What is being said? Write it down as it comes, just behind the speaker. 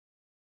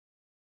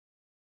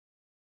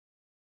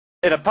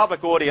In a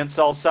public audience,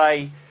 I'll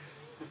say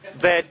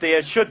that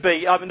there should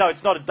be. I mean, no,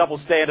 it's not a double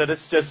standard.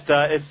 It's just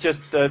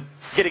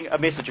getting a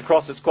message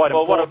across. It's quite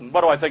important. What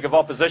do I think of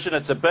opposition?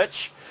 It's a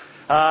bitch.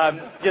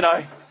 You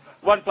know,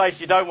 one place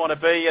you don't want to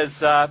be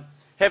is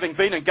having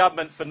been in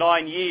government for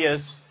 9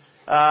 years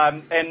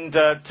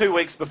and 2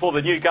 weeks before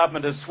the new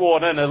government is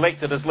sworn in,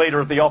 elected as leader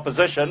of the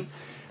opposition,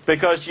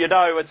 because you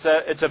know it's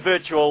a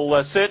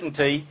virtual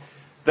certainty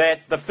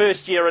that the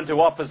first year into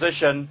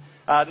opposition,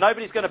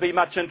 nobody's going to be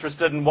much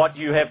interested in what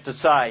you have to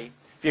say.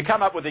 If you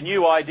come up with a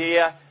new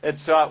idea,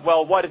 it's,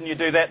 well, why didn't you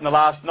do that in the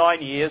last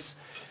 9 years?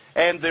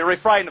 And the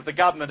refrain of the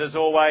government is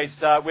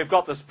always, we've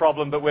got this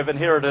problem, but we've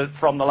inherited it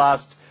from the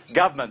last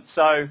government.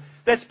 So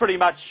that's pretty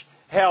much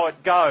how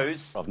it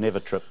goes. I've never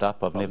tripped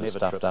up, I've never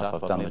stuffed up,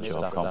 I've done the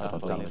job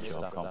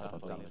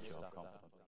competently.